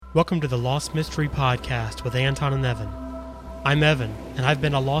Welcome to the Lost Mystery Podcast with Anton and Evan. I'm Evan, and I've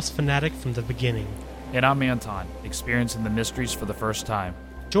been a Lost fanatic from the beginning. And I'm Anton, experiencing the mysteries for the first time.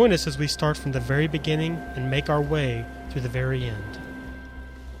 Join us as we start from the very beginning and make our way to the very end.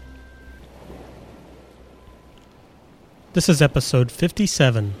 This is episode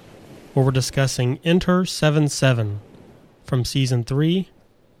 57, where we're discussing Enter 77 from Season 3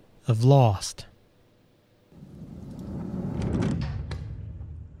 of Lost.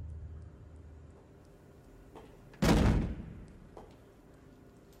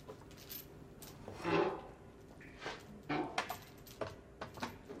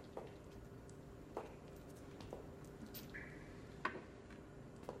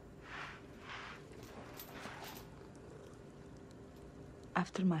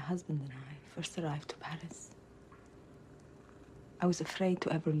 After my husband and I first arrived to Paris, I was afraid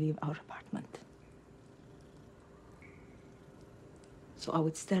to ever leave our apartment. So I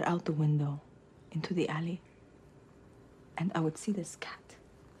would stare out the window into the alley, and I would see this cat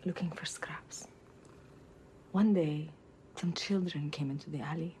looking for scraps. One day, some children came into the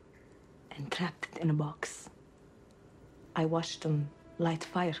alley and trapped it in a box. I watched them light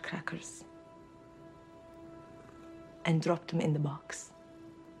firecrackers and dropped them in the box.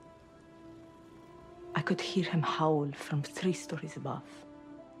 I could hear him howl from 3 stories above.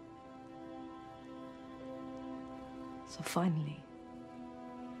 So finally,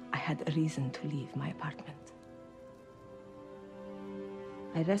 I had a reason to leave my apartment.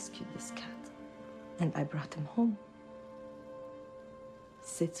 I rescued this cat, and I brought him home.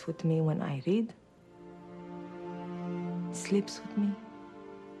 Sits with me when I read, sleeps with me,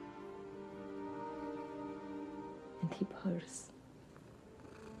 and he purrs.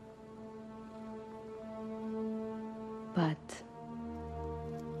 But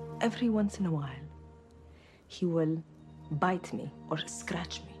every once in a while, he will bite me or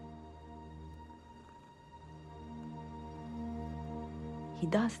scratch me. He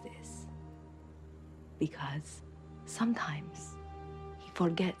does this because sometimes he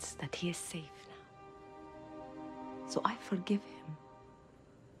forgets that he is safe now. So I forgive him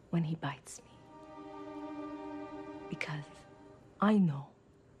when he bites me, because I know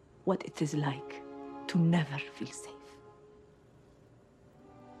what it is like to never feel safe.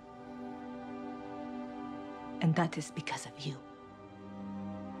 And that is because of you.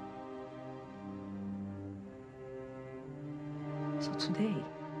 So today,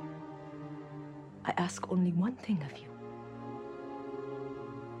 I ask only one thing of you.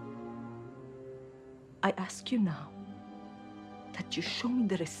 I ask you now that you show me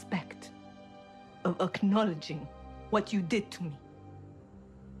the respect of acknowledging what you did to me.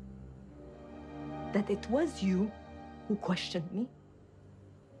 That it was you who questioned me,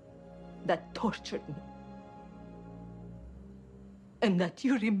 that tortured me, and that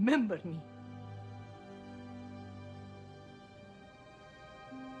you remember me.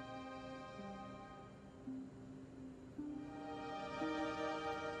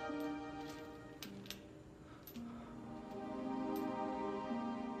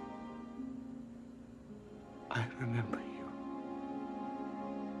 I remember you.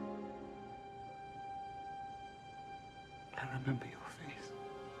 I remember your face.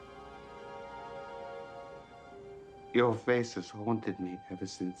 Your face has haunted me ever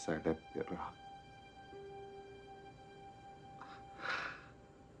since I left Iraq.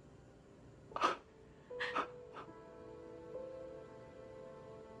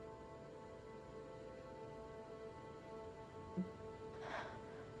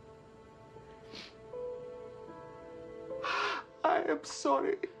 I am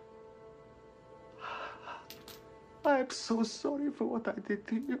sorry. I am so sorry for what I did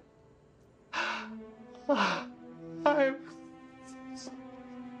to you. I'm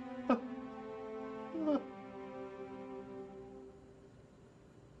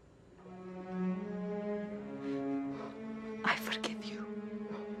I forgive you.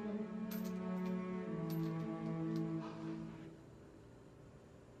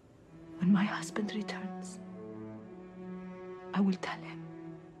 When my husband returns, I will tell him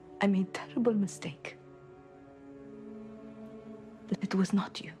I made a terrible mistake. That it was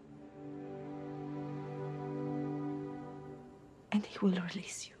not you. And he will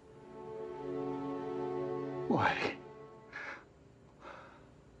release you. Why?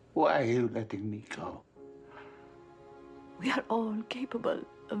 Why are you letting me go? We are all capable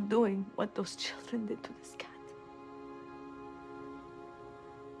of doing what those children did to this cat.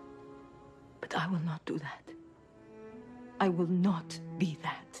 But I will not do that. I will not be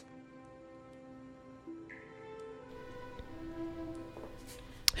that.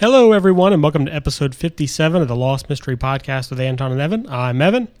 Hello, everyone, and welcome to episode 57 of the Lost Mystery Podcast with Anton and Evan. I'm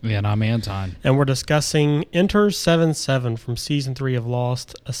Evan. And I'm Anton. And we're discussing Enter 7-7 from Season 3 of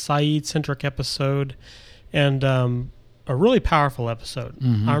Lost, a Sayid-centric episode, and a really powerful episode.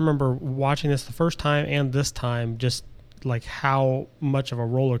 Mm-hmm. I remember watching this the first time and this time, just like how much of a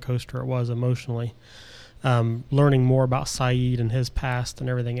roller coaster it was emotionally, learning more about Sayid and his past and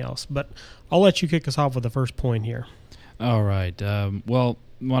everything else. But I'll let you kick us off with the first point here. All right. Well,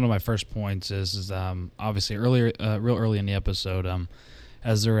 one of my first points is obviously real early in the episode,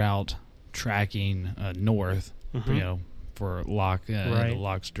 as they're out tracking north, Mm-hmm. For Locke, Right.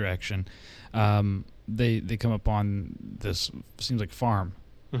 Locke's direction. They come upon this seems like farm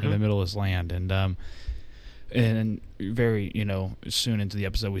Mm-hmm. in the middle of this land, and very soon into the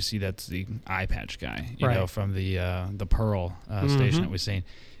episode we see that's the eye patch guy, Right. from the Pearl station that we've seen,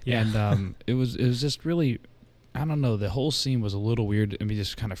 Yeah. and it was just really. I don't know. The whole scene was a little weird. I mean,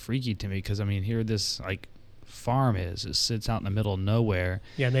 just kind of freaky to me because, here this, farm is. It sits out in the middle of nowhere.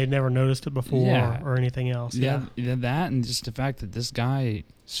 Yeah, they'd never noticed it before or anything else. Yeah, that and just the fact that this guy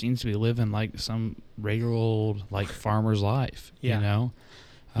seems to be living, some regular old, farmer's life, Yeah.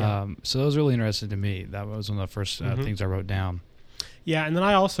 Yeah. So that was really interesting to me. That was one of the first things I wrote down. Yeah, and then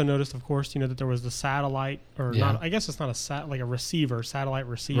I also noticed, of course, that there was the satellite, or Yeah. not. I guess it's not a receiver, satellite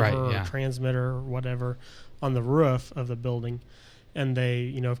receiver, Right, or yeah. transmitter, or whatever, on the roof of the building, and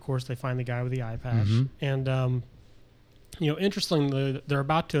they, of course, they find the guy with the eye patch, Mhm. and interestingly, they're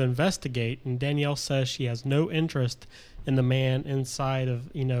about to investigate, and Danielle says she has no interest in the man inside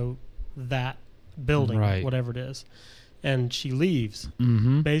of that building, Right. whatever it is, and she leaves.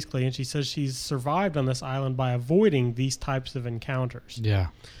 Mm-hmm. Basically, and she says she's survived on this island by avoiding these types of encounters. Yeah.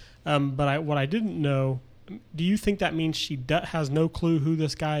 But what I didn't know, do you think that means she has no clue who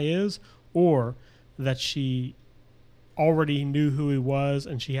this guy is, or that she already knew who he was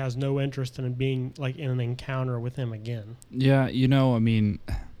and she has no interest in being in an encounter with him again? Yeah,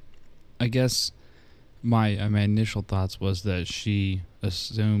 I guess my initial thoughts was that she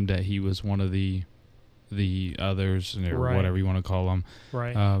assumed that he was one of the others, or Right. whatever you want to call them,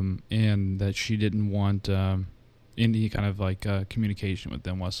 Right. and that she didn't want any kind of communication with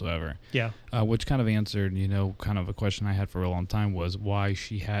them whatsoever. Yeah. Which kind of answered, kind of a question I had for a long time was why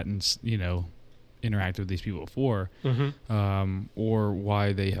she hadn't, interacted with these people before, Mm-hmm. or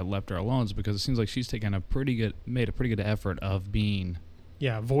why they had left her alone. Because it seems like she's made a pretty good effort of being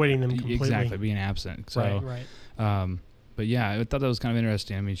Avoiding them completely. exactly being absent. So, Right. but yeah, I thought that was kind of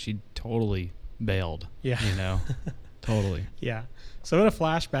interesting. She totally bailed. Yeah. Totally. Yeah. So in a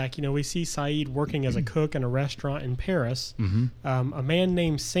flashback, we see Sayid working as a cook in a restaurant in Paris. Mm-hmm. A man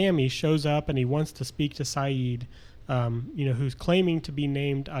named Sammy shows up and he wants to speak to Sayid, who's claiming to be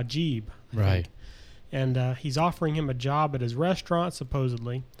named Ajib. I Right. think. And he's offering him a job at his restaurant,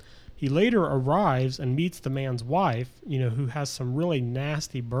 supposedly. He later arrives and meets the man's wife, who has some really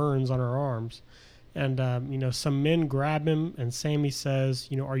nasty burns on her arms. And, some men grab him, and Sammy says,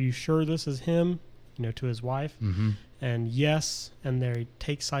 are you sure this is him? To his wife. Mm-hmm. And yes, and they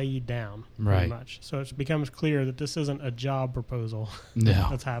take Sayid down, Right. pretty much. So it becomes clear that this isn't a job proposal No.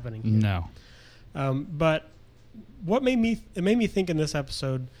 that's happening here. No. But what made me think in this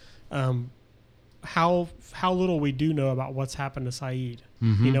episode, how little we do know about what's happened to Sayid.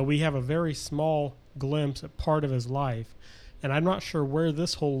 Mm-hmm. We have a very small glimpse at part of his life, and I'm not sure where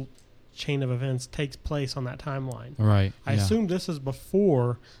this whole chain of events takes place on that timeline. Right. I assume this is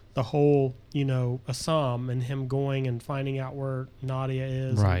before the whole, Assam and him going and finding out where Nadia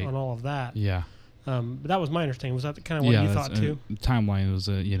is, Right. and all of that. Yeah. But that was my understanding. Was that kind of what you thought too? Timeline was,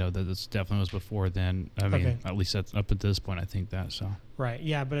 that this definitely was before then. I mean, Okay. at least that's up at this point, I think that. So. Right.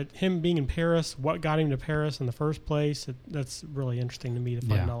 Yeah, but him being in Paris, what got him to Paris in the first place? That's really interesting to me to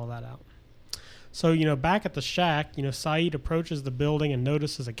find Yeah. all of that out. So, back at the shack, Sayid approaches the building and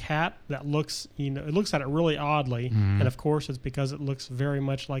notices a cat that looks, it looks at it really oddly. Mhm. And of course, it's because it looks very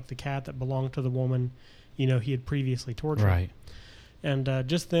much like the cat that belonged to the woman, he had previously tortured. Right. And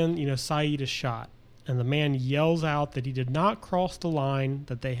just then, Sayid is shot. And the man yells out that he did not cross the line,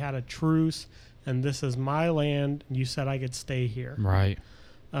 that they had a truce, and this is my land, and you said I could stay here. Right.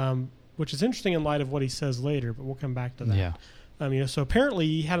 Which is interesting in light of what he says later, but we'll come back to that. Yeah. So apparently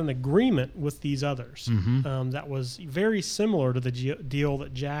he had an agreement with these others Mm-hmm. that was very similar to the deal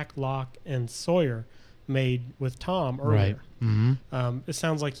that Jack, Locke, and Sawyer made with Tom earlier. Right. Mm-hmm. It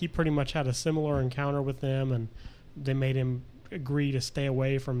sounds like he pretty much had a similar encounter with them, and they made him agree to stay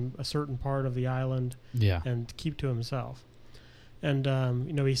away from a certain part of the island Yeah. and keep to himself. And,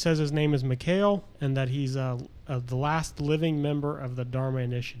 he says his name is Mikhail and that he's the last living member of the Dharma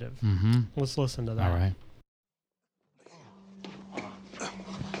Initiative. Mm-hmm. Let's listen to that. All right.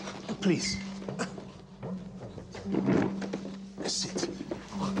 Please. Sit.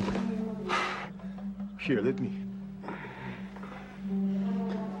 Here, let me.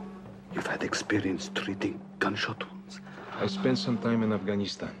 You've had experience treating gunshot wounds. I spent some time in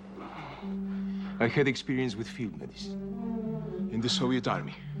Afghanistan. I had experience with field medicine in the Soviet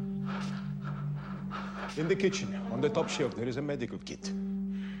army. In the kitchen, on the top shelf, there is a medical kit.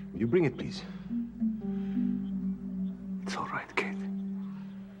 Will you bring it, please? It's all right, Kate.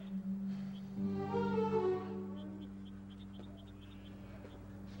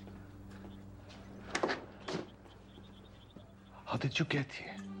 How did you get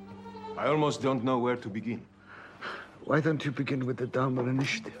here? I almost don't know where to begin. Why don't you begin with the Dharma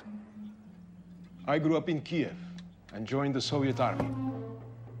Initiative? I grew up in Kiev and joined the Soviet army.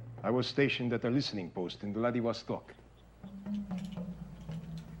 I was stationed at a listening post in Vladivostok.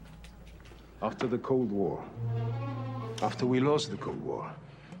 After the Cold War, after we lost the Cold War,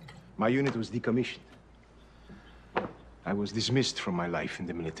 my unit was decommissioned. I was dismissed from my life in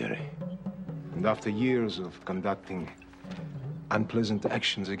the military. And after years of conducting unpleasant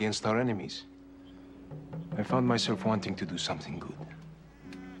actions against our enemies, I found myself wanting to do something good.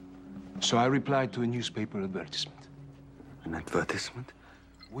 So I replied to a newspaper advertisement. An advertisement?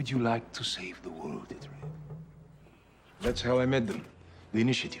 Would you like to save the world, Israel? That's how I met them. The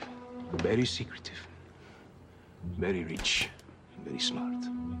initiative. Very secretive. Very rich. Very smart.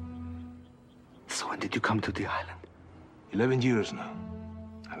 So when did you come to the island? 11 years now.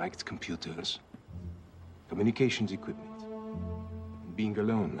 I liked computers, communications equipment, and being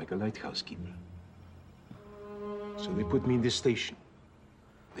alone like a lighthouse keeper. So they put me in this station.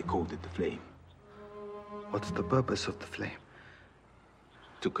 They called it the Flame. What's the purpose of the Flame?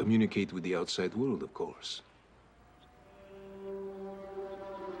 To communicate with the outside world, of course.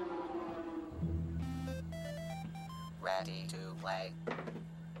 Ready to play.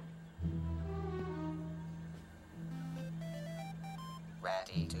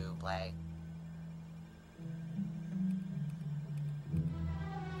 Ready to play.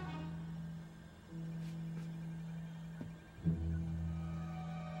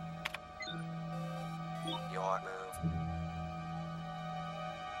 Your move.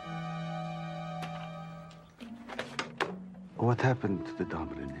 What happened to the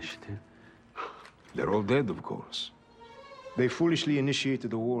Dharma Initiative? They're all dead, of course. They foolishly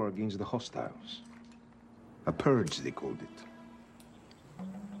initiated a war against the hostiles. A purge, they called it.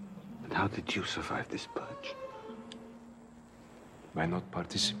 And how did you survive this purge? By not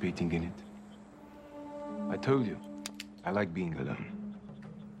participating in it. I told you, I like being alone.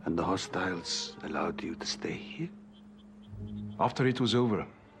 And the hostiles allowed you to stay here? After it was over,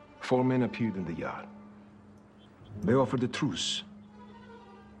 4 men appeared in the yard. They offered a truce.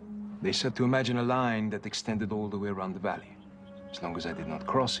 They said to imagine a line that extended all the way around the valley. As long as I did not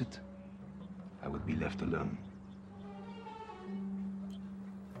cross it, I would be left alone.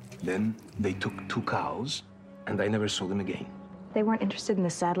 Then they took 2 cows, and I never saw them again. They weren't interested in the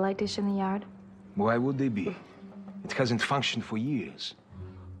satellite dish in the yard? Why would they be? It hasn't functioned for years.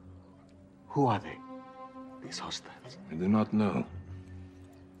 Who are they, these hostiles? I do not know.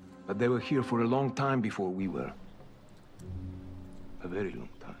 But they were here for a long time before we were. A very long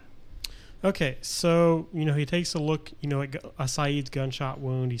time. Okay, so, he takes a look, at Sayid's gunshot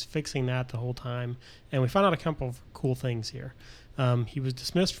wound. He's fixing that the whole time. And we find out a couple of cool things here. He was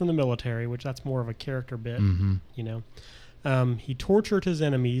dismissed from the military, which that's more of a character bit, He tortured his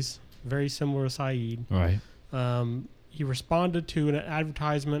enemies, very similar to Sayid. Right. He responded to an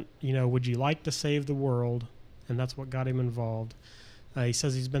advertisement, would you like to save the world? And that's what got him involved. He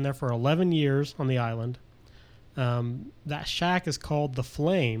says he's been there for 11 years on the island. That shack is called the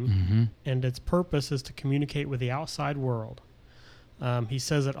Flame, and its purpose is to communicate with the outside world. He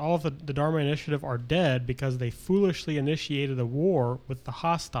says that all of the Dharma Initiative are dead because they foolishly initiated a war with the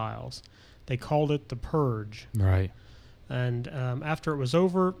hostiles. They called it the Purge. Right. And after it was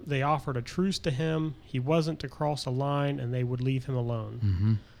over, they offered a truce to him. He wasn't to cross a line, and they would leave him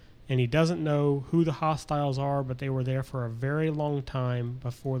alone. And he doesn't know who the hostiles are, but they were there for a very long time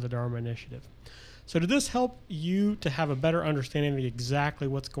before the Dharma Initiative. So did this help you to have a better understanding of exactly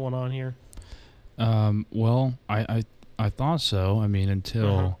what's going on here? Well, I thought so. I mean,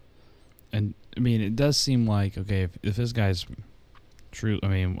 until... And, I mean, it does seem like, okay, if this guy's true... I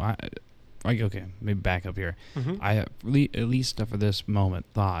mean, okay, maybe back up here. I at least for this moment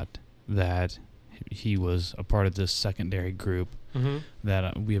thought that he was a part of this secondary group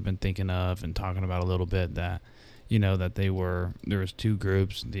that we have been thinking of and talking about a little bit, that that there was 2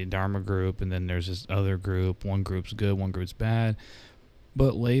 groups, the Dharma group, and then there's this other group. One group's good, one group's bad.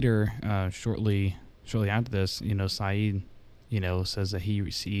 But later, shortly after this, Sayid, says that he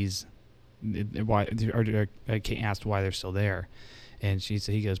sees why, or Kate asked why they're still there, and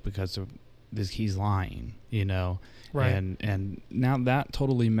he goes because he's lying, Right. And now that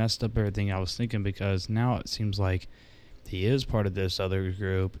totally messed up everything I was thinking, because now it seems like he is part of this other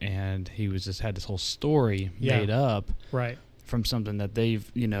group, and he was just had this whole story made up Right. from something that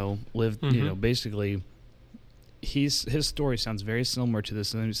they've lived. Basically, his story sounds very similar to the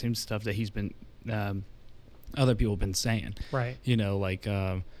same stuff that he's been other people have been saying. Right. Like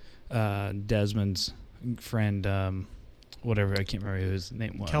Desmond's friend, whatever, I can't remember who his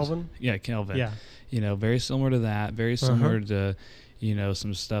name was. Kelvin? Yeah, Kelvin. Yeah. Very similar to that. Very similar to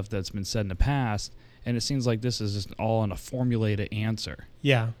some stuff that's been said in the past. And it seems like this is just all in a formulated answer.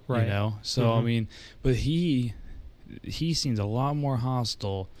 Yeah, right. So I mean, but he seems a lot more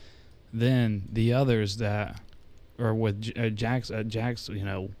hostile than the others that are with Jack's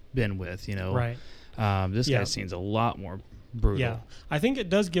been with. Right. This guy seems a lot more brutal. Yeah, I think it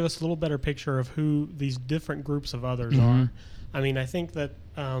does give us a little better picture of who these different groups of others are. I mean, I think that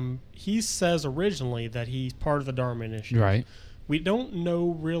he says originally that he's part of the Dharma Initiative. Right. We don't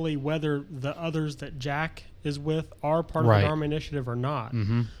know really whether the others that Jack is with are part of the Dharma Initiative or not.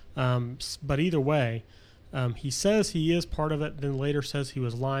 But either way, he says he is part of it, then later says he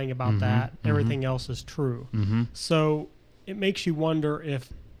was lying about that. Everything else is true. So it makes you wonder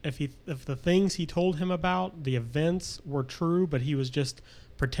if the things he told him about, the events, were true, but he was just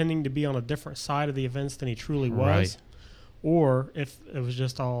pretending to be on a different side of the events than he truly was, or if it was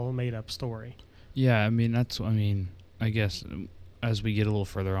just all a made-up story. Yeah, I mean, I guess as we get a little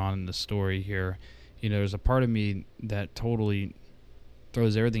further on in the story here, there's a part of me that totally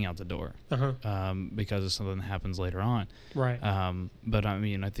throws everything out the door because of something that happens later on. Right. But I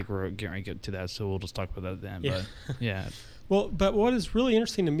mean, I think we're getting to get to that, so we'll just talk about that then. Yeah. But yeah. Well, but what is really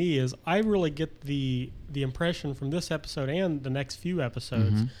interesting to me is I really get the impression from this episode and the next few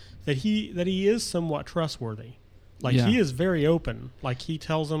episodes that he is somewhat trustworthy. Like he is very open. Like he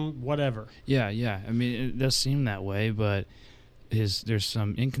tells them whatever. Yeah. I mean, it does seem that way, but there's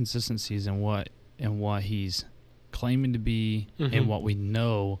some inconsistencies in what he's claiming to be and what we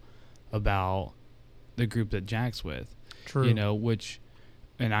know about the group that Jack's with. True.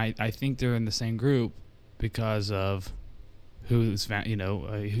 And I think they're in the same group because of who's found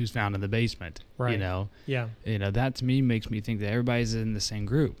in the basement. Right. Yeah. That to me makes me think that everybody's in the same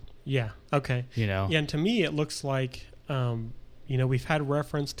group. Yeah. Okay. Yeah, and to me it looks like we've had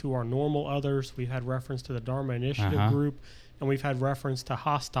reference to our normal others, we've had reference to the Dharma Initiative group, and we've had reference to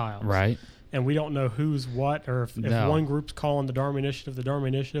hostiles. Right. And we don't know who's what, or if one group's calling the Dharma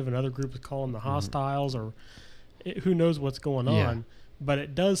Initiative, another group is calling the hostiles, or who knows what's going on. But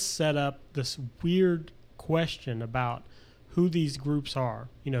it does set up this weird question about who these groups are.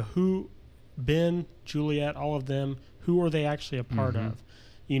 Who, Ben, Juliet, all of them, who are they actually a part of?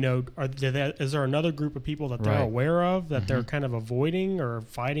 Is there another group of people that they're aware of that they're kind of avoiding or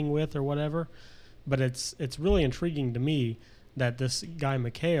fighting with or whatever? But it's really intriguing to me that this guy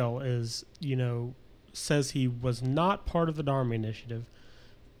Mikhail says he was not part of the Dharma Initiative.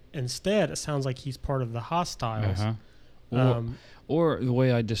 Instead, it sounds like he's part of the hostiles. Or the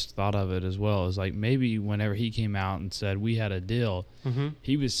way I just thought of it as well is like maybe whenever he came out and said we had a deal,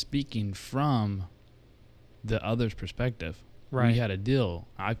 he was speaking from the other's perspective. Right. We had a deal.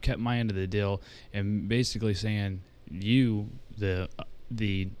 I've kept my end of the deal, and basically saying you, the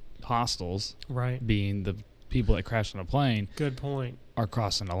hostiles, being the people that crashed on a plane. Good point. Are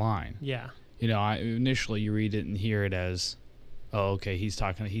crossing the line. Yeah. Initially you read it and hear it as, oh, okay, he's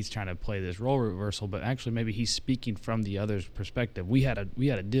trying to play this role reversal, but actually maybe he's speaking from the other's perspective. We had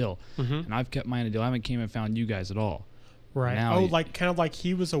a deal, and I've kept my end of the deal. I haven't came and found you guys at all. Right. Now kind of like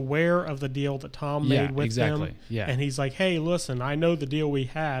he was aware of the deal that Tom made with them. Yeah. And he's like, hey, listen, I know the deal we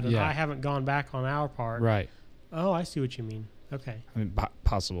had, and I haven't gone back on our part. Right. Oh, I see what you mean. Okay. I mean,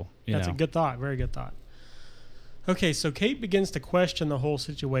 possible. That's a good thought. Very good thought. Okay, so Kate begins to question the whole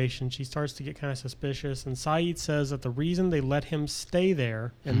situation. She starts to get kind of suspicious, and Sayid says that the reason they let him stay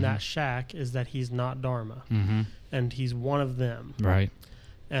there in that shack is that he's not Dharma, and he's one of them. Right.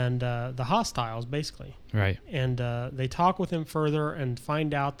 And the hostiles, basically. Right. And they talk with him further and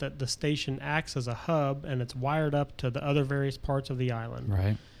find out that the station acts as a hub, and it's wired up to the other various parts of the island.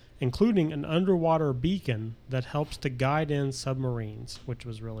 Right. Including an underwater beacon that helps to guide in submarines, which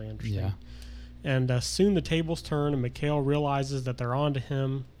was really interesting. Yeah. And soon the tables turn, and Mikhail realizes that they're on to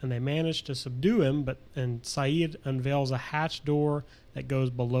him, and they manage to subdue him, and Sayid unveils a hatch door that goes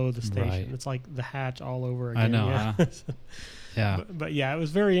below the station. Right. It's like the hatch all over again. I know. Yeah. Yeah. But yeah, it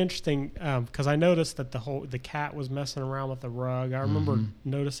was very interesting because I noticed that the cat was messing around with the rug. I remember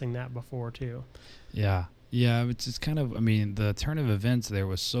noticing that before too. Yeah. Yeah, it's just kind of. I mean, the turn of events there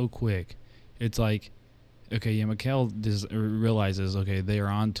was so quick. It's like, okay, yeah, Mikhail realizes, okay, they are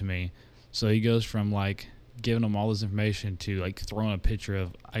on to me, so he goes from like giving them all this information to like throwing a pitcher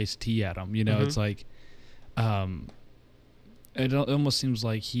of iced tea at them. You know, it's like, it almost seems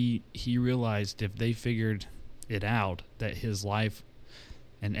like he realized if they figured it out that his life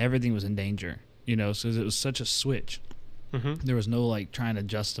and everything was in danger. You know, so it was such a switch. There was no like trying to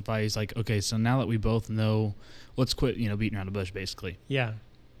justify. He's like, okay, so now that we both know, let's quit, you know, beating around the bush, basically. Yeah.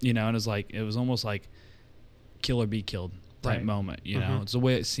 You know, and it was almost like kill or be killed type moment. You know, it's the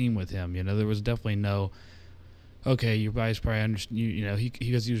way it seemed with him. You know, there was definitely no, okay, your guys probably understand. You know,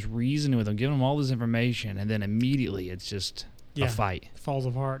 he was reasoning with them, giving them all this information, and then immediately it's just a fight. It falls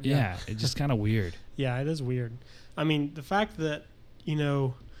apart. Yeah, it's just kind of weird. Yeah, it is weird. I mean, the fact that, you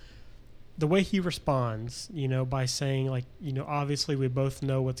know, the way he responds, you know, by saying, like, you know, obviously we both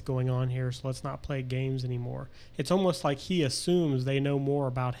know what's going on here, so let's not play games anymore. It's almost like he assumes they know more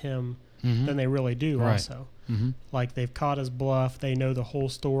about him than they really do also. Like, they've caught his bluff, they know the whole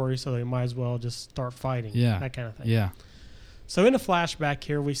story, so they might as well just start fighting. Yeah. That kind of thing. Yeah. So in a flashback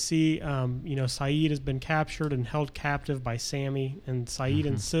here, we see, you know, Sayid has been captured and held captive by Sammy, and Sayid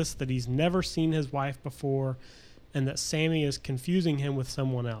insists that he's never seen his wife before and that Sammy is confusing him with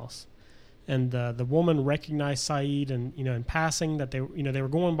someone else. And the woman recognized Sayid, and, you know, in passing, that they were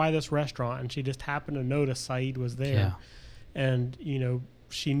going by this restaurant, and she just happened to notice Sayid was there, and, you know,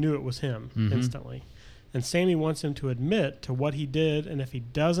 she knew it was him instantly. And Sammy wants him to admit to what he did, and if he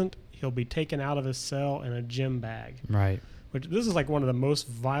doesn't, he'll be taken out of his cell in a gym bag. Right. Which, this is like one of the most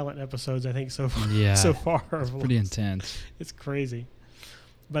violent episodes I think so far. It's pretty intense. It's crazy.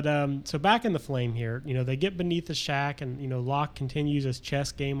 But so back in the flame here, you know, they get beneath the shack, and, you know, Locke continues his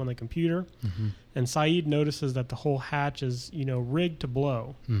chess game on the computer, and Sayid notices that the whole hatch is, you know, rigged to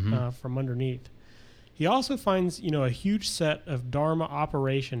blow from underneath. He also finds, you know, a huge set of Dharma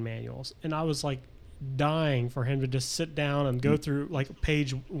operation manuals, and I was like dying for him to just sit down and go through like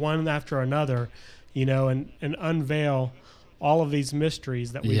page one after another, you know, and unveil all of these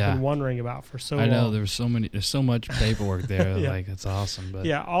mysteries that we've been wondering about for so long. I know, there's so much paperwork there. Like, it's awesome. But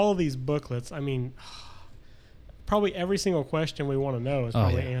yeah, all of these booklets. I mean, probably every single question we want to know is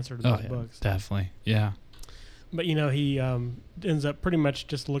probably answered in those books. Definitely, yeah. But, you know, he ends up pretty much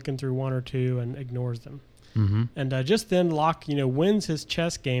just looking through one or two and ignores them. And just then, Locke, you know, wins his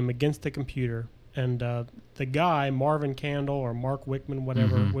chess game against the computer. And the guy, Marvin Candle or Mark Wickman,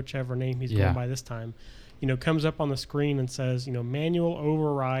 whatever, whichever name he's going by this time, you know, comes up on the screen and says, you know, manual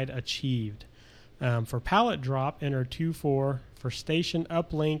override achieved. For pallet drop, enter 24. For station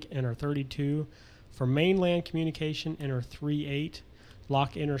uplink, enter 32. For mainland communication, enter 38.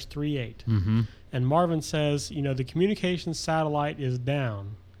 Locke enters 38. And Marvin says, you know, the communications satellite is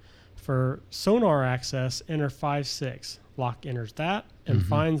down. For sonar access, enter 56. Locke enters that and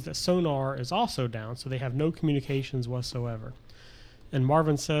finds that sonar is also down, so they have no communications whatsoever. And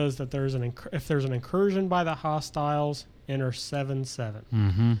Marvin says that if there's an incursion by the hostiles, enter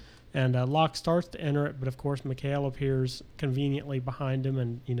 77. And Locke starts to enter it, but of course Mikhail appears conveniently behind him,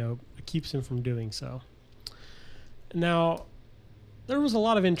 and, you know, keeps him from doing so. Now, there was a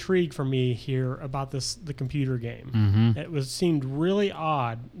lot of intrigue for me here about the computer game. It seemed really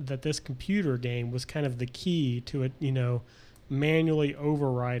odd that this computer game was kind of the key to it, you know, manually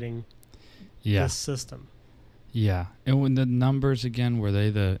overriding this system. Yeah. And when the numbers again, were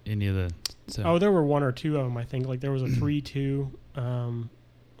they any of the... Oh, there were one or two of them, I think. Like, there was a 3-2.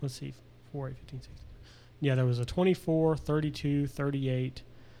 Let's see. 4, 8, 15, 16. Yeah, there was a 24, 32, 38,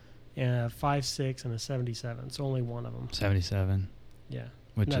 and a 5-6, and a 77. So only one of them. 77. Yeah.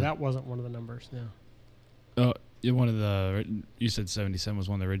 No, that wasn't one of the numbers, no. Oh, you said 77 was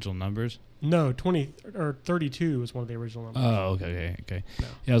one of the original numbers? No, 32 was one of the original numbers. Oh, okay. No.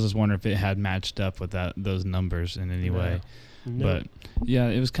 Yeah, I was just wondering if it had matched up with those numbers in any way. No. But yeah,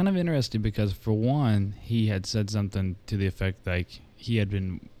 it was kind of interesting because, for one, he had said something to the effect like he had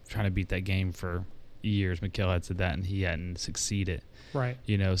been trying to beat that game for years. Mikhail had said that, and he hadn't succeeded. Right.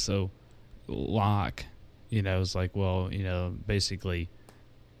 You know, so Locke, you know, was like, well, you know, basically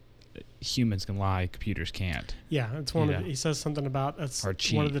humans can lie, computers can't. Yeah, it's he says something about that's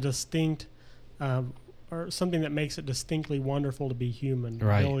one of the distinct, or something that makes it distinctly wonderful to be human, the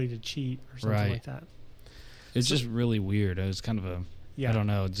ability to cheat or something like that. It's just really weird. It was kind of I don't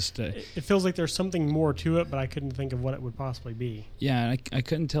know, just... it feels like there's something more to it, but I couldn't think of what it would possibly be. Yeah, I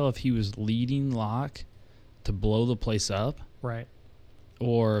couldn't tell if he was leading Locke to blow the place up. Right.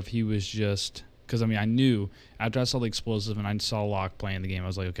 Or if he was just... Because, I mean, I knew, after I saw the explosive and I saw Locke playing the game, I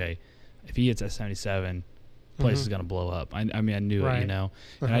was like, okay, if he hits at 77, place is going to blow up. I mean, I knew it, you Right. know,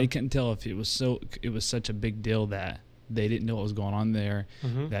 and I couldn't tell if it was such a big deal that they didn't know what was going on there,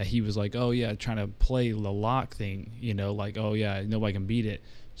 that he was like, oh yeah, trying to play the Locke thing, you know, like, oh yeah, nobody can beat it.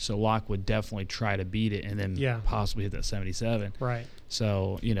 So Locke would definitely try to beat it and then possibly hit that 77. Right.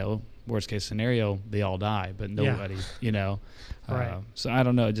 So, you know, worst case scenario, they all die, but nobody, you know. Right. So I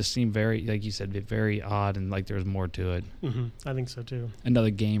don't know. It just seemed very, like you said, very odd, and like there was more to it. I think so too. Another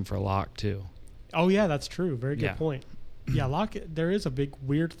game for Locke too. Oh yeah, that's true. Very good Yeah. point. Yeah, Locke. There is a big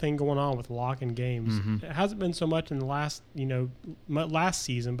weird thing going on with Locke in games. It hasn't been so much in the last, last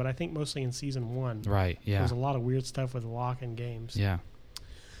season, but I think mostly in season 1. Right. Yeah. There's a lot of weird stuff with Locke in games. Yeah.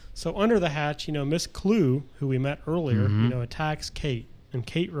 So under the hatch, Miss Clue, who we met earlier, attacks Kate, and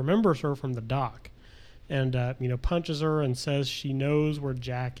Kate remembers her from the dock, and punches her and says she knows where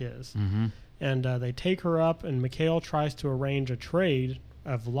Jack is. And they take her up, and Mikhail tries to arrange a trade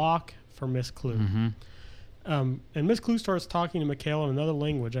of Locke for Miss Clue. And Miss Clue starts talking to Mikhail in another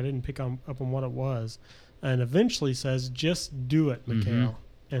language. I didn't pick up on what it was, and eventually says, "Just do it, Mikhail,"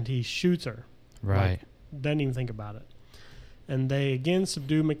 and he shoots her. Right. Doesn't even think about it. And they again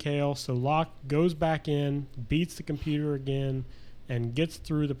subdue Mikhail, so Locke goes back in, beats the computer again, and gets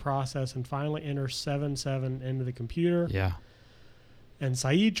through the process and finally enters 7-7 into the computer. Yeah. And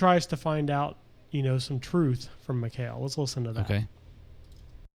Sayid tries to find out, some truth from Mikhail. Let's listen to that. Okay.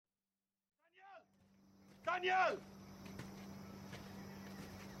 Daniel!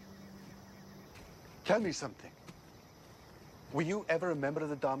 Tell me something. Were you ever a member of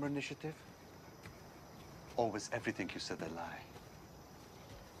the Dharma Initiative? Or was everything you said a lie?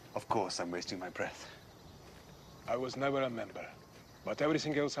 Of course, I'm wasting my breath. I was never a member, but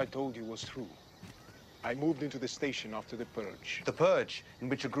everything else I told you was true. I moved into the station after the purge. The purge, in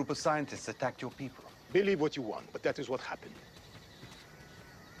which a group of scientists attacked your people. Believe what you want, but that is what happened.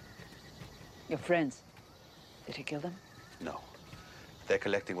 Your friends, did he kill them? No. They're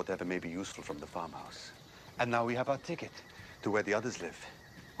collecting whatever may be useful from the farmhouse. And now we have our ticket to where the others live,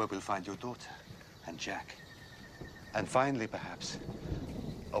 where we'll find your daughter and Jack. And finally, perhaps,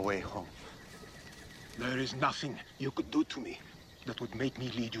 a way home. There is nothing you could do to me that would make me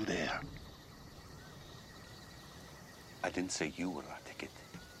lead you there. I didn't say you were our ticket,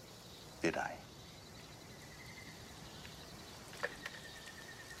 did I?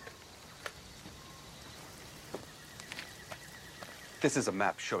 This is a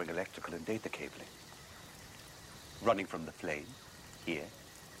map showing electrical and data cabling. Running from the flame, here,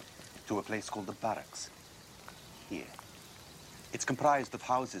 to a place called the barracks, here. It's comprised of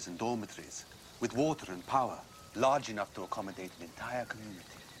houses and dormitories, with water and power, large enough to accommodate an entire community.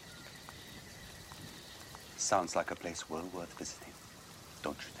 Sounds like a place well worth visiting,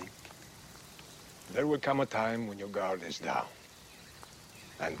 don't you think? There will come a time when your guard is down.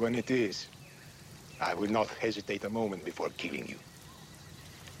 And when it is, I will not hesitate a moment before killing you.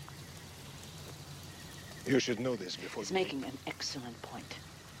 You should know this before... He's making an excellent point.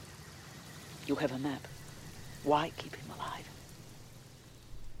 You have a map. Why keep him alive?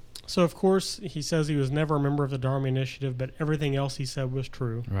 So, of course, he says he was never a member of the Dharma Initiative, but everything else he said was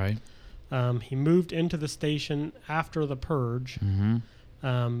true. Right. He moved into the station after the purge,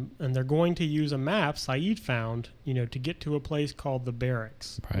 and they're going to use a map Sayid found, to get to a place called the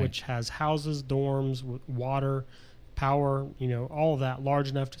barracks, which has houses, dorms, water, power, all of that large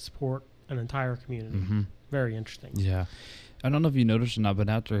enough to support an entire community. Very interesting. Yeah. I don't know if you noticed or not, but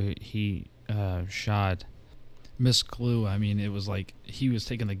after he shot Miss Clue, I mean, it was like he was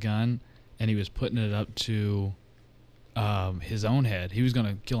taking the gun and he was putting it up to his own head. He was going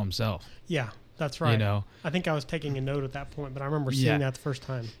to kill himself. Yeah, that's right. I think I was taking a note at that point, but I remember seeing that the first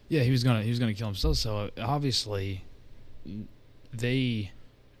time. Yeah, he was gonna kill himself. So obviously, they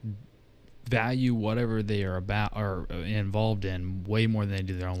value whatever they are about or involved in way more than they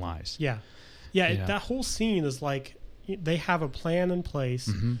do their own lives. Yeah. That whole scene is like they have a plan in place.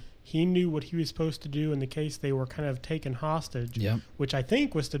 He knew what he was supposed to do in the case they were kind of taken hostage, which I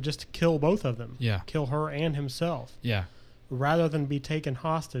think was to just kill both of them. Yeah. Kill her and himself. Yeah. Rather than be taken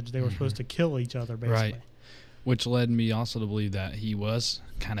hostage, they were supposed to kill each other, basically. Right. Which led me also to believe that he was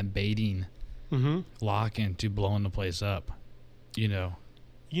kind of baiting Locke into blowing the place up. You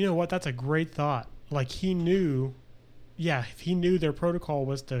know what? That's a great thought. Like he knew, if he knew their protocol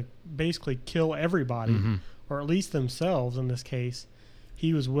was to basically kill everybody, or at least themselves in this case,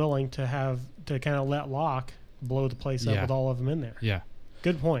 he was willing to kind of let Locke blow the place up with all of them in there. Yeah.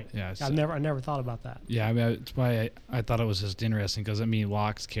 Good point. Yeah, I never thought about that. Yeah, I mean, it's why I thought it was just interesting because, I mean,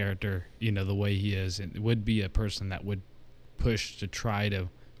 Locke's character, the way he is, it would be a person that would push to try to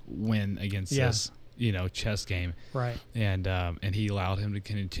win against this. chess game. Right. And he allowed him to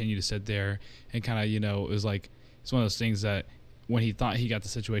continue to sit there and kind of, it was like, it's one of those things that when he thought he got the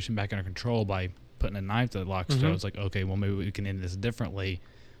situation back under control by putting a knife to Locke's throat, it's like, okay, well, maybe we can end this differently.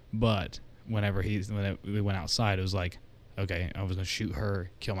 But when we went outside, it was like, okay, I was going to shoot her,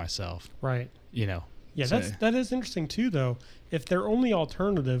 kill myself. Right. Yeah, so, that is interesting too, though. If their only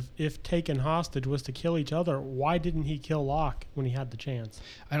alternative, if taken hostage, was to kill each other, why didn't he kill Locke when he had the chance?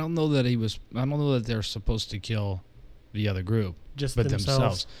 I don't know that they're supposed to kill the other group, just but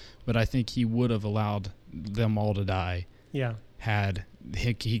themselves. But I think he would have allowed them all to die. Yeah. Had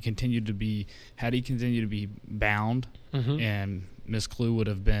he continued to be bound, and Miss Clue would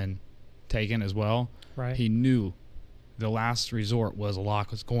have been taken as well. Right. He knew the last resort was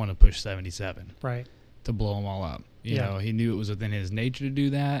Locke was going to push 77. Right. To blow them all up. You know, he knew it was within his nature to do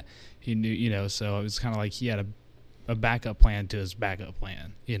that. He knew, so it was kind of like he had a backup plan to his backup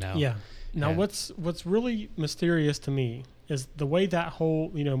plan, Yeah. Now, what's really mysterious to me is the way that whole,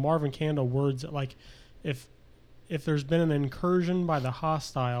 Marvin Candle words it, like if there's been an incursion by the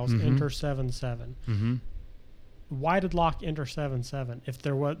hostiles, enter 7-7. Why did Locke enter 7-7? If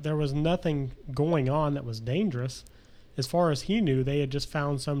there was nothing going on that was dangerous, as far as he knew, they had just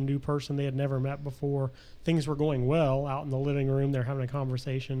found some new person they had never met before. Things were going well out in the living room. They're having a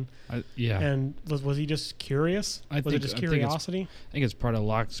conversation. And was he just curious? Was it just curiosity? I think it's part of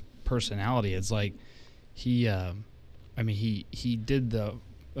Locke's personality. It's like he did the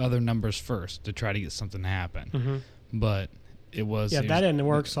other numbers first to try to get something to happen. But it was... Yeah, that didn't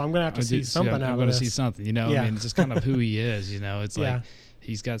work, so I'm going to have to see something out of this. I'm going to see something, I mean, it's just kind of who he is, It's like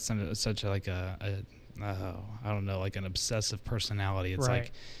he's got such like I don't know, like an obsessive personality. It's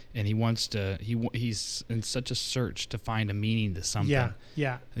like, and he wants to, he's in such a search to find a meaning to something.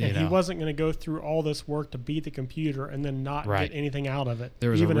 Yeah. And he wasn't going to go through all this work to beat the computer and then not get anything out of it. There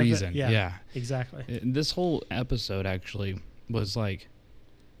was a reason. Yeah. Exactly. And this whole episode actually was like,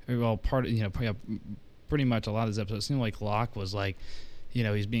 well, pretty much a lot of this episode, it seemed like Locke was like,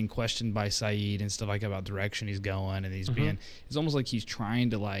 he's being questioned by Sayid and stuff like that about direction he's going. And it's almost like he's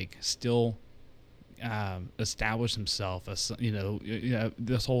trying to like still establish himself as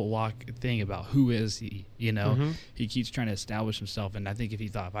this whole Locke thing about who is he, he keeps trying to establish himself. And I think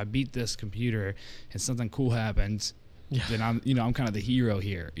if I beat this computer and something cool happens, then I'm kind of the hero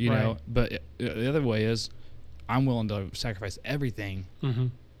here, know. But the other way is I'm willing to sacrifice everything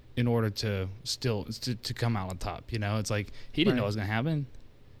in order to still to come out on top. It's like he didn't know what was going to happen.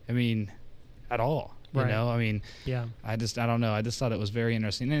 I mean, at all. I mean, I don't know. I just thought it was very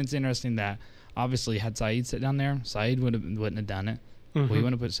interesting, and it's interesting that. Obviously, had Sayid sit down there, Sayid wouldn't have done it. We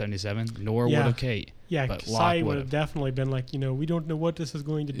wouldn't have put 77, nor would have Kate. Yeah, but Sayid would have definitely been like, we don't know what this is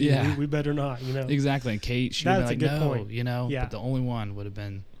going to do. Yeah. We better not, Exactly, and Kate, she would have been like, no, point. But the only one would have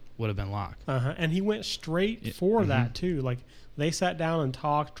been Locke. And he went straight for that, too. Like, they sat down and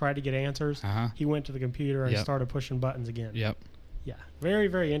talked, tried to get answers. He went to the computer and started pushing buttons again. Yep. Yeah, very,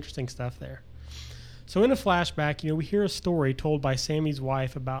 very interesting stuff there. So in a flashback, we hear a story told by Sammy's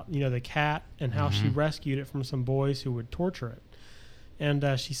wife about, the cat and how she rescued it from some boys who would torture it.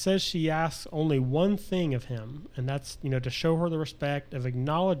 And she says she asks only one thing of him, and that's, to show her the respect of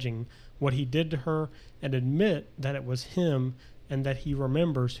acknowledging what he did to her and admit that it was him and that he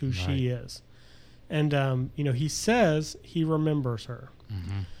remembers who she is. And, he says he remembers her.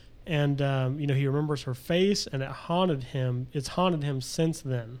 And, he remembers her face, and it's haunted him since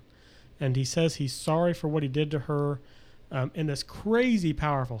then. And he says he's sorry for what he did to her in this crazy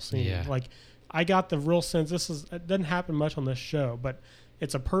powerful scene. Yeah. Like, I got the real sense, it doesn't happen much on this show, but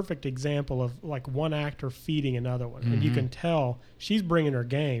it's a perfect example of like one actor feeding another one. And you can tell she's bringing her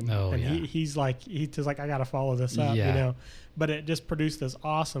game. He's just like, I got to follow this up, But it just produced this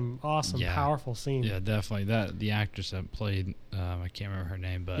awesome, powerful scene. Yeah, definitely. The actress that played, I can't remember her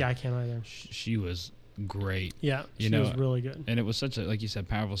name, but I can't either. She was great. Yeah, she was really good. And it was such a, like you said,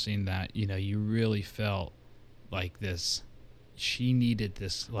 powerful scene that, you really felt like this, she needed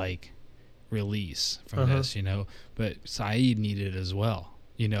this, like, release from this, but Sayid needed it as well.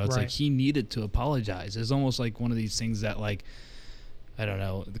 It's like he needed to apologize. It's almost like one of these things that, like, I don't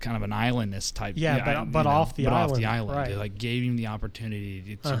know, kind of an islandness type. Yeah, but off the island. Off the island. Right. They, like, gave him the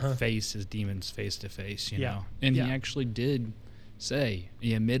opportunity to face his demons face to face, know. And he actually did say,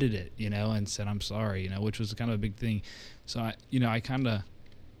 he admitted it, and said, I'm sorry, which was kind of a big thing. So, I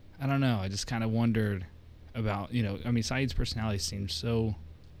don't know, I just kind of wondered about, Sayid's personality seems so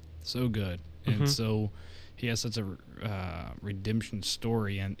good. And so he has such a redemption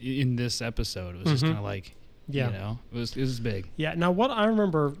story. And in this episode, it was just kind of like, it was big. Yeah. Now, what I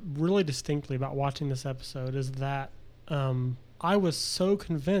remember really distinctly about watching this episode is that I was so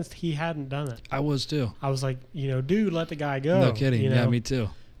convinced he hadn't done it. I was too. I was like, dude, let the guy go. No kidding. Yeah, me too.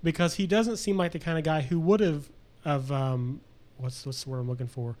 Because he doesn't seem like the kind of guy who would have what's the word I'm looking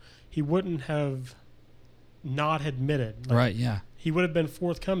for? He wouldn't have not admitted. Like, right. Yeah. He would have been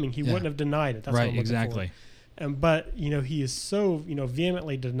forthcoming. He wouldn't have denied it. That's what I'm looking exactly. for. But he is so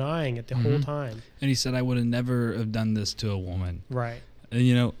vehemently denying it the whole time. And he said, "I would have never have done this to a woman." Right. And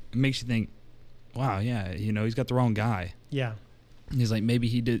it makes you think, wow, yeah, he's got the wrong guy. Yeah. He's like, maybe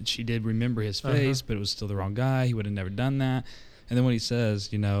she did remember his face, but it was still the wrong guy. He would have never done that. And then when he says,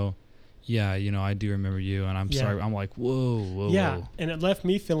 yeah, I do remember you, and I'm sorry. I'm like, whoa. Yeah, and it left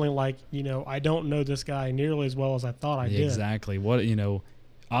me feeling like, I don't know this guy nearly as well as I thought I did. Exactly. What,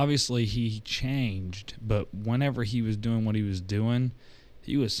 obviously he changed, but whenever he was doing what he was doing,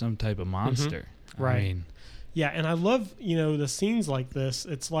 he was some type of monster. Right. I mean, yeah, and I love, the scenes like this.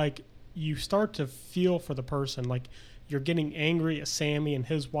 It's like you start to feel for the person. Like you're getting angry at Sammy and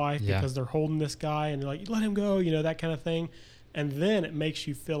his wife because they're holding this guy, and you're like, let him go, that kind of thing. And then it makes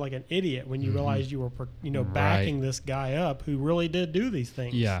you feel like an idiot when you realize you were, backing this guy up who really did do these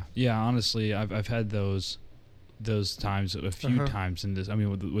things. Yeah, yeah. Honestly, I've had those times a few times in this. I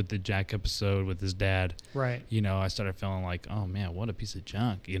mean, with the Jack episode with his dad. Right. I started feeling like, oh man, what a piece of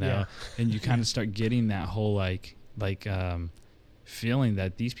junk. And you kind of start getting that whole like feeling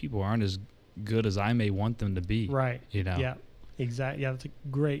that these people aren't as good as I may want them to be. Right. Yeah. Exactly. Yeah, that's a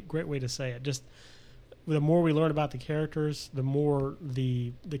great way to say it. Just the more we learn about the characters, the more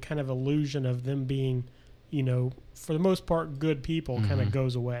the kind of illusion of them being, for the most part, good people kind of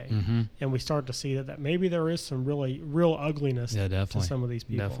goes away. And we start to see that maybe there is some real ugliness to some of these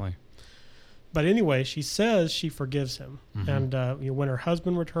people. Definitely. But anyway, she says she forgives him. And when her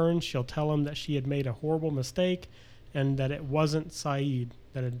husband returns, she'll tell him that she had made a horrible mistake and that it wasn't Sayid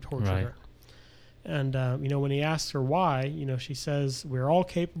that had tortured her. And, when he asks her why, she says, we're all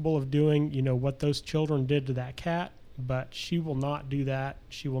capable of doing, what those children did to that cat, but she will not do that.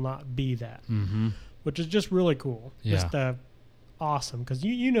 She will not be that, which is just really cool. Yeah. Just awesome. Because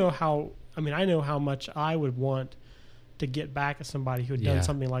I know how much I would want to get back at somebody who had done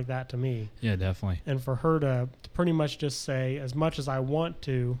something like that to me. Yeah, definitely. And for her to pretty much just say, as much as I want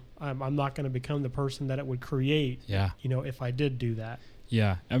to, I'm not going to become the person that it would create, if I did do that.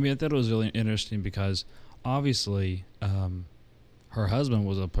 Yeah, I mean, I thought it was really interesting because obviously her husband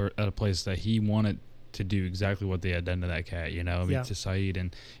was at a place that he wanted to do exactly what they had done to that cat, to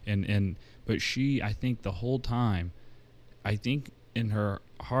Sayid. But she, I think the whole time, I think in her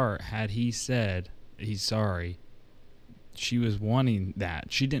heart, had he said he's sorry, she was wanting that.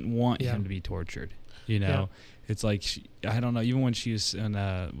 She didn't want him to be tortured, It's like, I don't know, even when she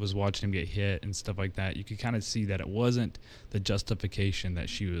was watching him get hit and stuff like that, you could kind of see that it wasn't the justification that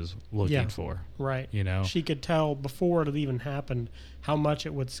she was looking for. Right. She could tell before it even happened how much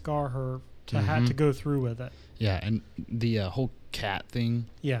it would scar her to have to go through with it. Yeah, and the whole cat thing.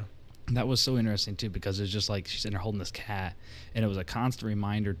 Yeah. That was so interesting, too, because it's just like she's sitting there holding this cat, and it was a constant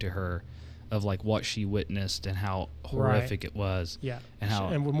reminder to her of like what she witnessed and how horrific it was. Yeah.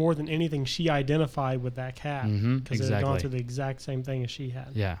 And more than anything, she identified with that cat because it had gone through the exact same thing as she had.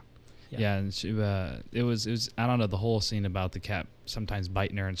 Yeah. And she, it was I don't know, the whole scene about the cat sometimes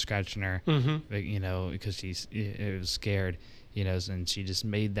biting her and scratching her, because it was scared, and she just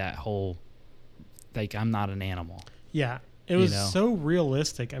made that whole like, I'm not an animal. Yeah. It was so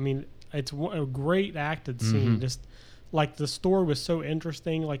realistic. I mean, it's a great acted scene. Just like the story was so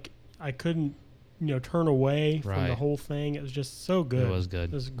interesting. Like, I couldn't, turn away from the whole thing. It was just so good. It was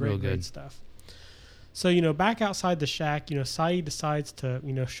good. It was great stuff. So, back outside the shack, Sayid decides to,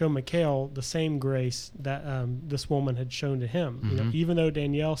 show Mikhail the same grace that this woman had shown to him, even though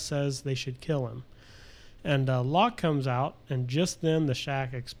Danielle says they should kill him. And Locke comes out, and just then the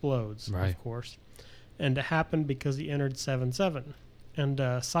shack explodes, of course. And it happened because he entered 7-7. And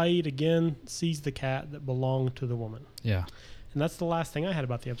Sayid again sees the cat that belonged to the woman. Yeah. And that's the last thing I had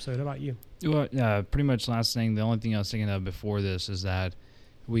about the episode. How about you? Well, yeah, pretty much last thing. The only thing I was thinking of before this is that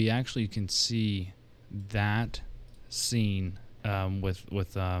we actually can see that scene with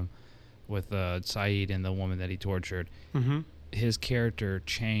Sayid and the woman that he tortured. His character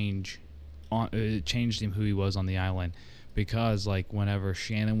changed him who he was on the island, because like whenever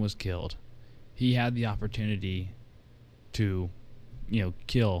Shannon was killed, he had the opportunity to,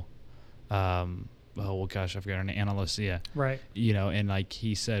 kill. Oh gosh, I forgot her name, Ana Lucia. Right. And like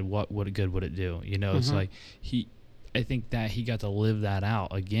he said, what good would it do? It's like I think that he got to live that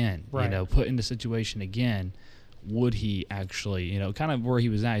out again. Right. Put in the situation again. Would he actually, kind of where he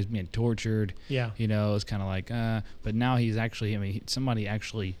was at, he's being tortured. Yeah. It's kind of like, but now he's actually, somebody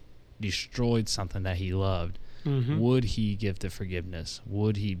actually destroyed something that he loved. would he give the forgiveness?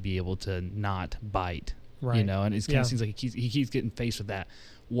 Would he be able to not bite? Right. You know, and it kind of seems like he keeps getting faced with that.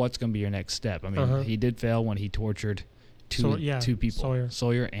 What's going to be your next step? I mean, he did fail when he tortured two people,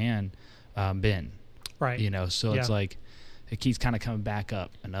 Sawyer and Ben. Right. You know, so it's like it keeps kind of coming back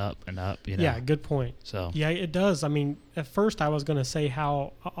up and up and up. You know. Yeah, good point. So yeah, it does. I mean, at first I was going to say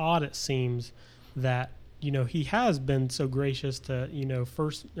how odd it seems that he has been so gracious to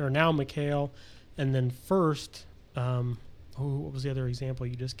first or now Mikhail, and then first. What was the other example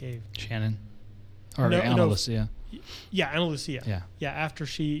you just gave? Shannon. Or Ana Lucia. Yeah, Ana Lucia. Yeah. Yeah, after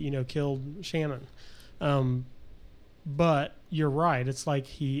she, killed Shannon. But you're right. It's like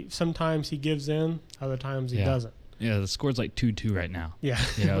sometimes he gives in, other times he doesn't. Yeah, the score's like 2-2 right now. Yeah.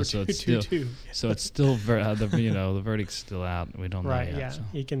 So it's still 2-2. So it's still the verdict's still out. We don't know yet. Yeah. So.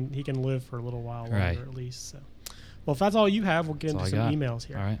 He can live for a little while longer at least. So. Well, if that's all you have, we'll get into some emails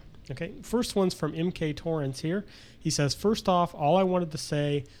here. All right. Okay. First one's from MK Torrance here. He says, first off, all I wanted to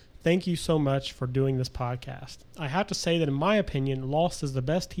say, thank you so much for doing this podcast. I have to say that in my opinion, Lost is the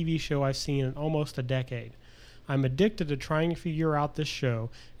best TV show I've seen in almost a decade. I'm addicted to trying to figure out this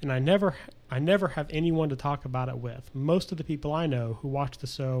show, and I never have anyone to talk about it with. Most of the people I know who watch the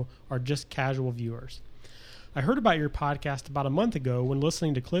show are just casual viewers. I heard about your podcast about a month ago when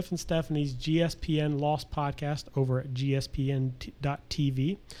listening to Cliff and Stephanie's GSPN Lost podcast over at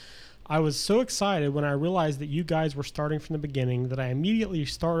gspn.tv. I was so excited when I realized that you guys were starting from the beginning that I immediately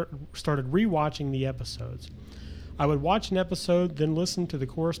started rewatching the episodes. I would watch an episode, then listen to the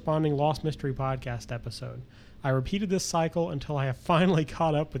corresponding Lost Mystery podcast episode. I repeated this cycle until I have finally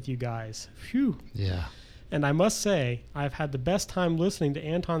caught up with you guys. Phew. Yeah. And I must say, I've had the best time listening to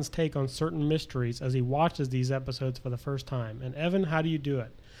Anton's take on certain mysteries as he watches these episodes for the first time. And Evan, how do you do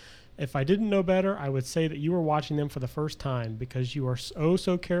it? If I didn't know better, I would say that you were watching them for the first time because you are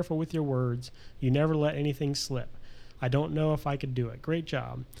so careful with your words. You never let anything slip. I don't know if I could do it. Great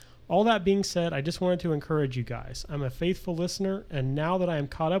job. All that being said, I just wanted to encourage you guys. I'm a faithful listener, and now that I am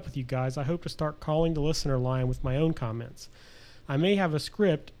caught up with you guys, I hope to start calling the listener line with my own comments. I may have to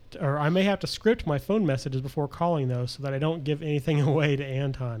script my phone messages before calling, though, so that I don't give anything away to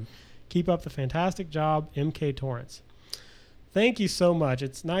Anton. Keep up the fantastic job, MK Torrance. Thank you so much.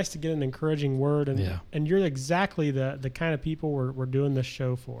 It's nice to get an encouraging word, and you're exactly the kind of people we're doing this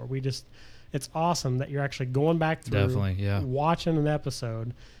show for. It's awesome that you're actually going back through, watching an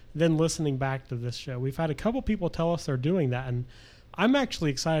episode, then listening back to this show. We've had a couple people tell us they're doing that, and I'm actually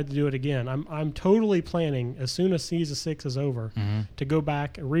excited to do it again. I'm totally planning, as soon as season 6 is over, to go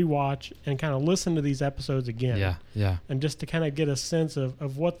back and rewatch and kind of listen to these episodes again. Yeah. And just to kind of get a sense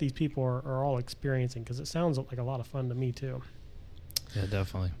of what these people are all experiencing, because it sounds like a lot of fun to me too. Yeah,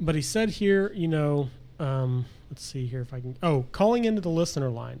 definitely. But he said here, let's see here if I can. Oh, calling into the listener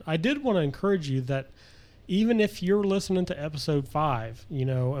line. I did want to encourage you that even if you're listening to episode 5,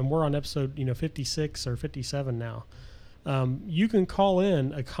 and we're on episode 56 or 57 now, you can call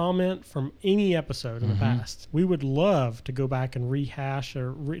in a comment from any episode in the past. We would love to go back and rehash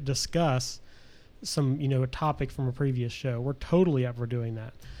or discuss some a topic from a previous show. We're totally up for doing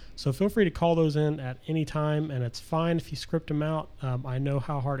that. So feel free to call those in at any time, and it's fine if you script them out. I know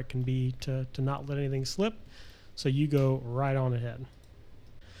how hard it can be to not let anything slip, so you go right on ahead.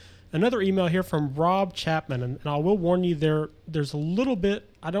 Another email here from Rob Chapman, and I will warn you there's a little bit,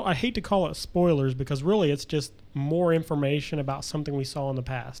 I hate to call it spoilers, because really it's just more information about something we saw in the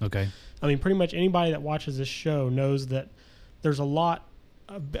past. Okay. I mean, pretty much anybody that watches this show knows that there's a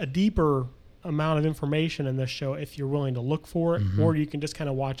deeper amount of information in this show if you're willing to look for it, or you can just kind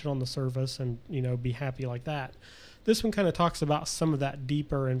of watch it on the surface and be happy like that. This one kind of talks about some of that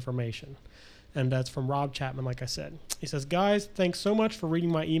deeper information, and that's from Rob Chapman. Like I said, he says, guys, thanks so much for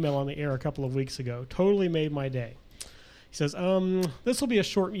reading my email on the air a couple of weeks ago. Totally made my day. He says, this will be a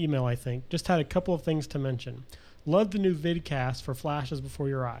short email, I think. Just had a couple of things to mention. Love the new vidcast for Flashes Before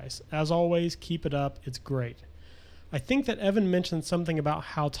Your Eyes. As always, keep it up. It's great. I think that Evan mentioned something about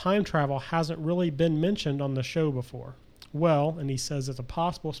how time travel hasn't really been mentioned on the show before. Well, and he says it's a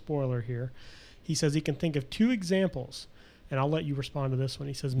possible spoiler here. He says he can think of 2 examples, and I'll let you respond to this one.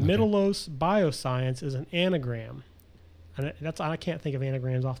 He says, Middlelos Bioscience is an anagram. And I can't think of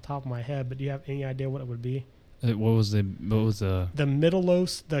anagrams off the top of my head, but do you have any idea what it would be? What was the The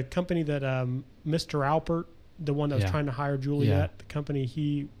Middlelos, the company that Mr. Alpert, the one that was trying to hire Juliet, the company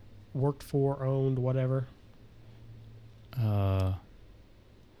he worked for, owned, whatever. How's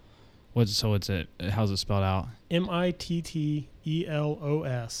it spelled out? Mitttelos.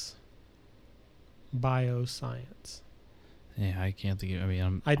 Bioscience. Yeah, I can't think of. I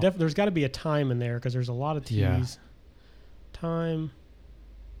mean, there's got to be a time in there because there's a lot of T's. Yeah. Time.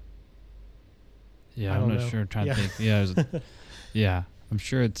 Yeah, I I'm don't not know. sure. Trying Yeah. to think. Yeah, I'm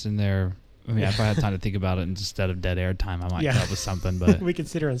sure it's in there. I mean, if I had time to think about it instead of dead air time, I might come up with something. But we could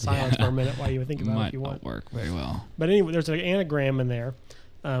sit here in silence for a minute while you think about it might if you want. not work very well. But anyway, there's an anagram in there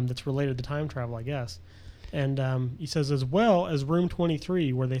that's related to time travel, I guess. And he says, as well as room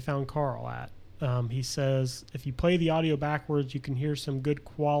 23 where they found Carl at. He says, if you play the audio backwards, you can hear some good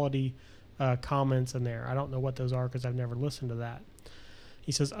quality comments in there. I don't know what those are because I've never listened to that.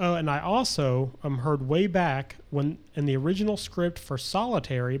 He says, oh, and I also heard way back when in the original script for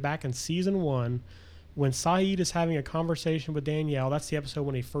Solitary back in season 1, when Sayid is having a conversation with Danielle. That's the episode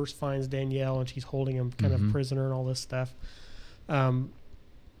when he first finds Danielle and she's holding him kind of prisoner and all this stuff. Man,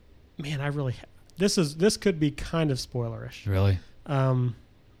 I really... This could be kind of spoilerish. Really?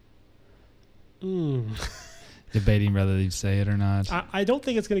 Debating whether you say it or not. I don't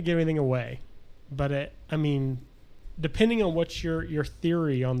think it's going to give anything away. But, depending on what your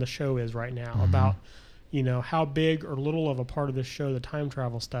theory on the show is right now about, how big or little of a part of this show the time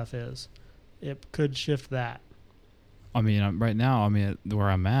travel stuff is, it could shift that. I mean, right now, where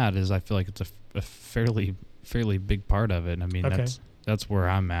I'm at is I feel like it's a fairly big part of it. I mean, okay. that's where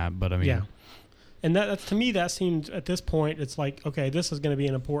I'm at. But yeah. And that's to me, that seems at this point, it's like, okay, this is going to be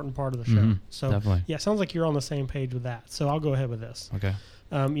an important part of the show. So definitely. Yeah, it sounds like you're on the same page with that. So I'll go ahead with this. Okay.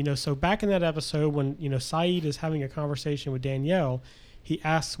 So back in that episode when, Sayid is having a conversation with Danielle, he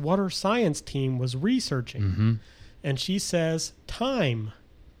asks what her science team was researching. And she says, time.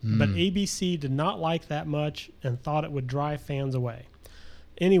 But ABC did not like that much and thought it would drive fans away.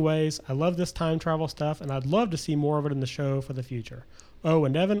 Anyways, I love this time travel stuff, and I'd love to see more of it in the show for the future. Oh,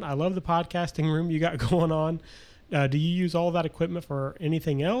 and Evan, I love the podcasting room you got going on. Do you use all that equipment for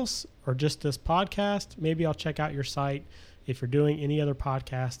anything else or just this podcast? Maybe I'll check out your site if you're doing any other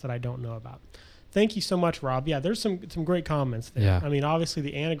podcasts that I don't know about. Thank you so much, Rob. Yeah, there's some great comments there. Yeah. I mean, obviously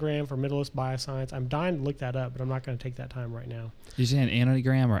the anagram for Middleist Bioscience, I'm dying to look that up, but I'm not going to take that time right now. You say an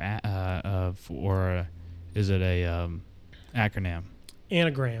anagram or is it a acronym?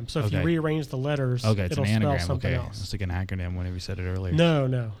 Anagram. So if you rearrange the letters, it's it'll an anagram. spell something else. It's like an acronym whenever you said it earlier.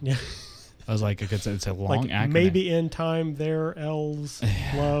 No. Yeah. I was like, it's a long acronym. Maybe in time, there, else,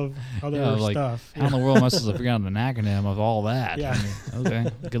 love, other stuff. How in the world am I supposed to figure out an acronym of all that? Yeah.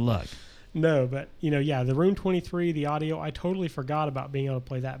 Okay, good luck. No, but, the Room 23, the audio, I totally forgot about being able to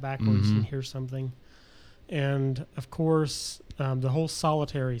play that backwards and hear something. And, of course, the whole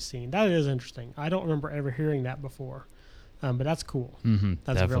solitary scene. That is interesting. I don't remember ever hearing that before. But that's cool. That's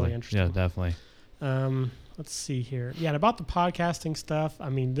definitely. really interesting. Yeah, definitely. Let's see here. Yeah, and about the podcasting stuff,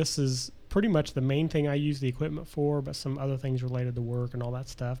 this is pretty much the main thing I use the equipment for, but some other things related to work and all that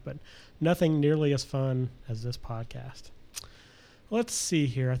stuff, but nothing nearly as fun as this podcast. Let's see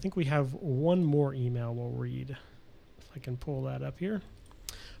here. I think we have one more email we'll read. If I can pull that up here.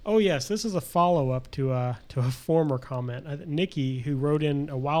 Oh, yes, this is a follow-up to a former comment. Nikki, who wrote in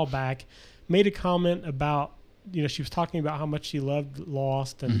a while back, made a comment about, she was talking about how much she loved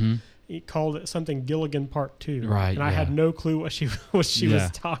Lost and he called it something Gilligan Part 2. Right. And I had no clue what she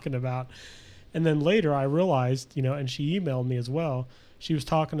was talking about. And then later I realized, and she emailed me as well, she was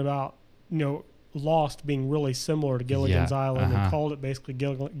talking about, Lost being really similar to Gilligan's Island and called it basically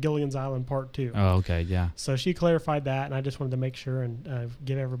Gilligan's Island Part 2. Oh, okay, yeah. So she clarified that, and I just wanted to make sure and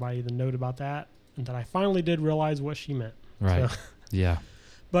give everybody the note about that, and that I finally did realize what she meant. Right. So, yeah.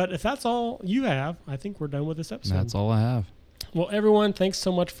 But if that's all you have, I think we're done with this episode. That's all I have. Well, everyone, thanks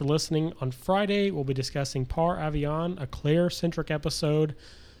so much for listening. On Friday, we'll be discussing Par Avion, a Claire-centric episode,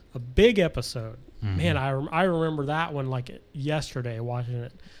 a big episode. Man, I remember that one like yesterday watching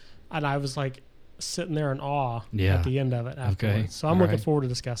it, and I was like sitting there in awe at the end of it afterwards. Okay. So I'm looking forward to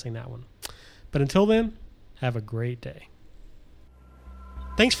discussing that one. But until then, have a great day.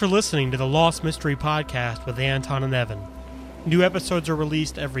 Thanks for listening to the Lost Mystery Podcast with Anton and Evan. New episodes are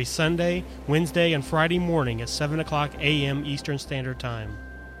released every Sunday, Wednesday, and Friday morning at 7 o'clock a.m. Eastern Standard Time.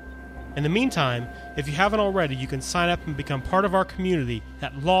 In the meantime, if you haven't already, you can sign up and become part of our community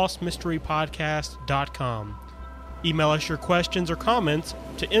at lostmysterypodcast.com. Email us your questions or comments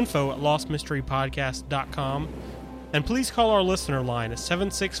to info@lostmysterypodcast.com. And please call our listener line at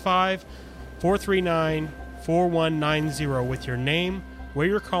 765-439-4190 with your name, where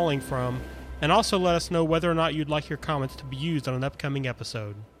you're calling from, and also let us know whether or not you'd like your comments to be used on an upcoming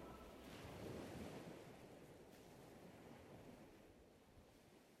episode.